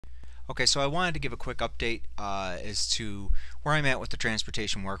Okay, so I wanted to give a quick update as to where I'm at with the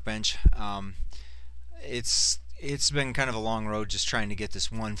transportation workbench. It's been kind of a long road just trying to get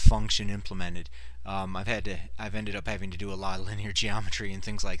this one function implemented. I've ended up having to do a lot of linear geometry and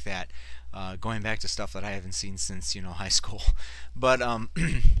things like that, going back to stuff that I haven't seen since high school. But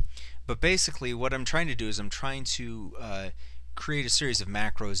but basically, what I'm trying to do is I'm trying to create a series of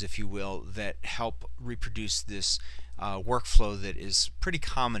macros, if you will, that help reproduce this workflow that is pretty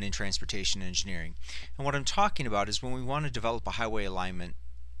common in transportation engineering. And what I'm talking about is when we want to develop a highway alignment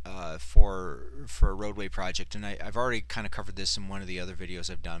for a roadway project, and I've already kind of covered this in one of the other videos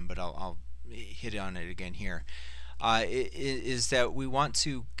I've done, but I'll hit on it again here. Is that we want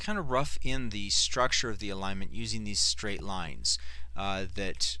to kind of rough in the structure of the alignment using these straight lines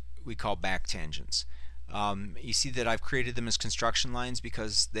that we call back tangents. You see that I've created them as construction lines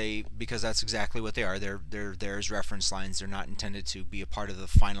because that's exactly what they are. They're there as reference lines. They're not intended to be a part of the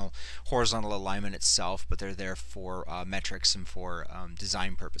final horizontal alignment itself, but they're there for metrics and for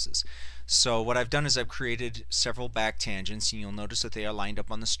design purposes. So what I've done is I've created several back tangents, and you'll notice that they are lined up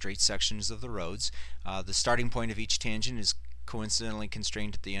on the straight sections of the roads. The starting point of each tangent is coincidentally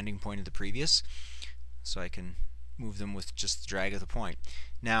constrained at the ending point of the previous, so I can move them with just the drag of the point.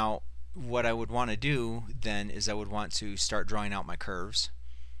 Now, what I would want to do then is I would want to start drawing out my curves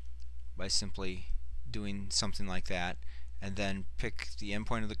by simply doing something like that, and then pick the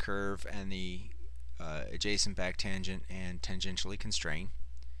endpoint of the curve and the adjacent back tangent and tangentially constrain.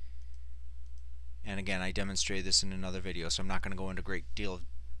 And again, I demonstrated this in another video, so I'm not going to go into a great deal of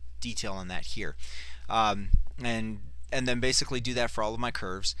detail on that here. And then basically do that for all of my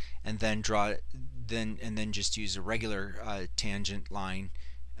curves, and then then just use a regular tangent line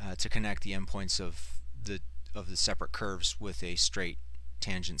to connect the endpoints of the separate curves with a straight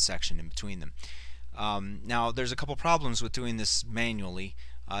tangent section in between them. Now, there's a couple problems with doing this manually.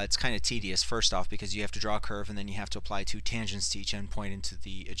 It's kind of tedious, first off, because you have to draw a curve and then you have to apply two tangents to each endpoint into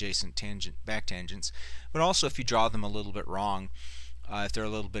the adjacent back tangents. But also, if you draw them a little bit wrong, if they're a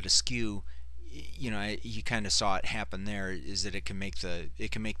little bit askew, you kind of saw it happen there, is that it can make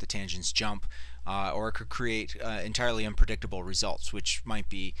the tangents jump, or it could create entirely unpredictable results, which might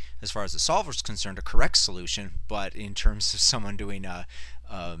be, as far as the solver is concerned, a correct solution, but in terms of someone doing a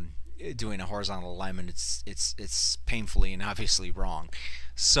horizontal alignment, it's painfully and obviously wrong.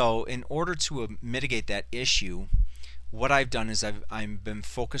 So in order to mitigate that issue, what I've done is I've been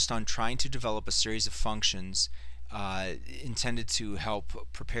focused on trying to develop a series of functions intended to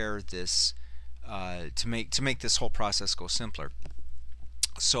help prepare this to make this whole process go simpler.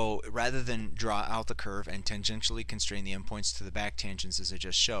 So rather than draw out the curve and tangentially constrain the endpoints to the back tangents as I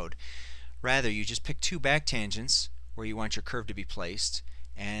just showed, rather you just pick two back tangents where you want your curve to be placed,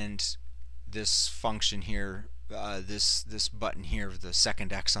 and this function here, this button here, the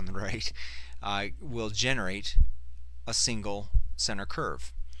second X on the right, will generate a single center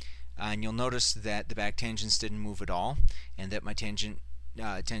curve. And you'll notice that the back tangents didn't move at all, and that my tangent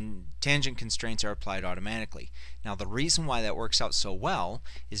constraints are applied automatically. Now, the reason why that works out so well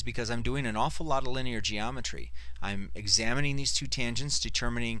is because I'm doing an awful lot of linear geometry. I'm examining these two tangents,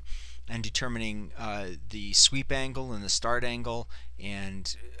 determining the sweep angle and the start angle,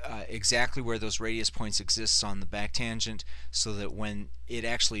 and exactly where those radius points exist on the back tangent, so that when it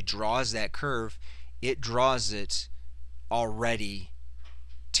actually draws that curve, it draws it already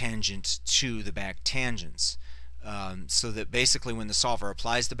tangent to the back tangents. So that basically when the solver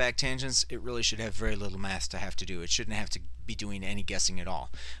applies the back tangents, it really should have very little math to have to do. It shouldn't have to be doing any guessing at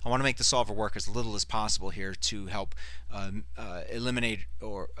all. I want to make the solver work as little as possible here to help eliminate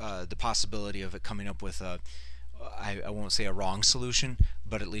the possibility of it coming up with I won't say a wrong solution,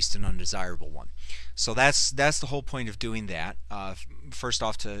 but at least an undesirable one. So that's the whole point of doing that. First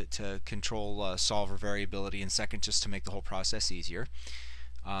off, to control solver variability, and second, just to make the whole process easier.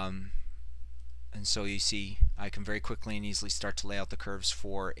 And so you see I can very quickly and easily start to lay out the curves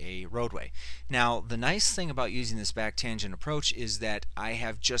for a roadway. Now, the nice thing about using this back tangent approach is that I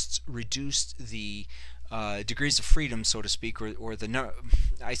have just reduced the degrees of freedom, so to speak, or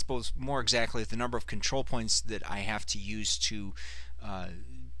I suppose more exactly the number of control points that I have to use to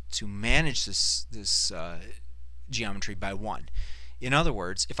manage this geometry by one. In other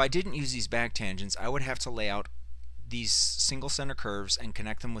words, if I didn't use these back tangents, I would have to lay out these single center curves and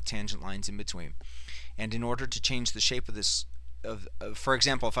connect them with tangent lines in between. And in order to change the shape of this, for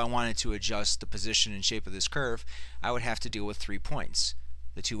example, if I wanted to adjust the position and shape of this curve, I would have to deal with 3 points: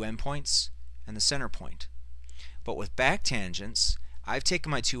 the two endpoints and the center point. But with back tangents, I've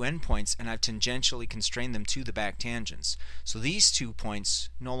taken my two endpoints and I've tangentially constrained them to the back tangents. So these 2 points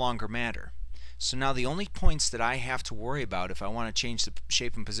no longer matter. So now the only points that I have to worry about if I want to change the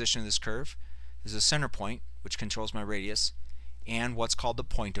shape and position of this curve is the center point, which controls my radius, and what's called the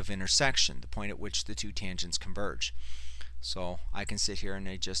point of intersection, the point at which the two tangents converge. So I can sit here and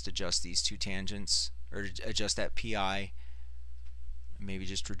just adjust these two tangents, or adjust that PI, maybe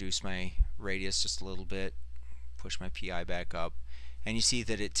just reduce my radius just a little bit, push my PI back up, and you see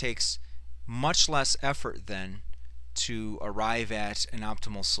that it takes much less effort then to arrive at an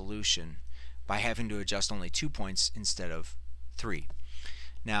optimal solution by having to adjust only 2 points instead of 3.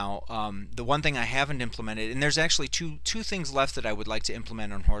 Now, the one thing I haven't implemented, and there's actually two things left that I would like to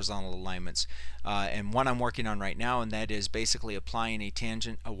implement on horizontal alignments, and one I'm working on right now, and that is basically applying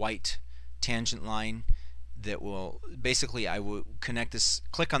a white tangent line that will basically, I will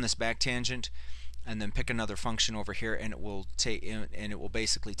click on this back tangent, and then pick another function over here, and it will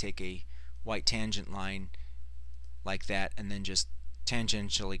basically take a white tangent line like that, and then just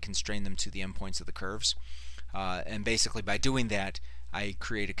tangentially constrain them to the endpoints of the curves. And basically, by doing that, I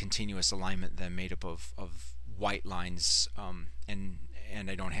create a continuous alignment then made up of white lines, and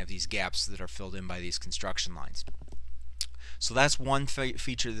I don't have these gaps that are filled in by these construction lines. So that's one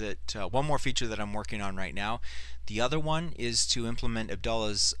feature that one more feature that I'm working on right now. The other one is to implement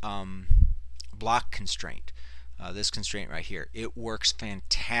Abdullah's block constraint. This constraint right here. It works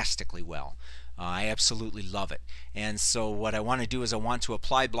fantastically well. I absolutely love it. And so what I want to do is I want to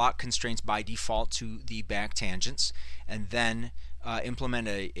apply block constraints by default to the back tangents, and then implement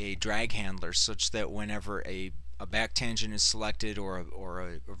a drag handler such that whenever a back tangent is selected or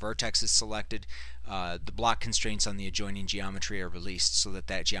a vertex is selected, the block constraints on the adjoining geometry are released so that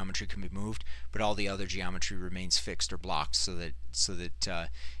that geometry can be moved, but all the other geometry remains fixed or blocked so that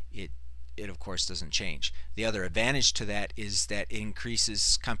it of course doesn't change. The other advantage to that is that it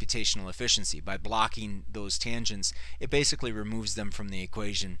increases computational efficiency. By blocking those tangents, it basically removes them from the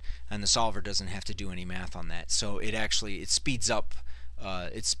equation, and the solver doesn't have to do any math on that. So it speeds up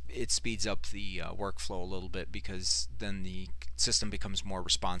it speeds up the workflow a little bit, because then the system becomes more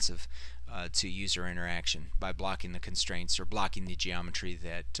responsive to user interaction by blocking the constraints or blocking the geometry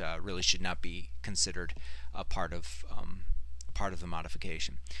that really should not be considered a part of the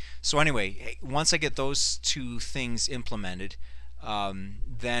modification. So anyway, once I get those two things implemented,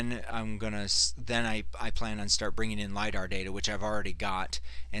 then I plan on start bringing in LiDAR data, which I've already got,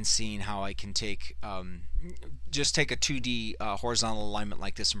 and seeing how I can just take a 2D horizontal alignment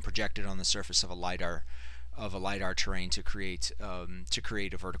like this and project it on the surface of a LiDAR terrain to create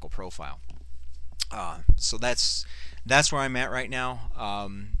a vertical profile. So that's where I'm at right now.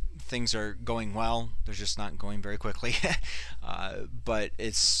 Things are going well. They're just not going very quickly, but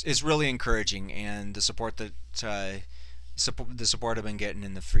it's really encouraging, and the support that the support I've been getting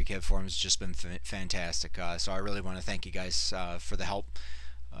in the FreeCAD forums has just been fantastic. So I really want to thank you guys for the help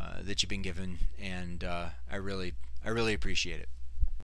that you've been given, and I really appreciate it.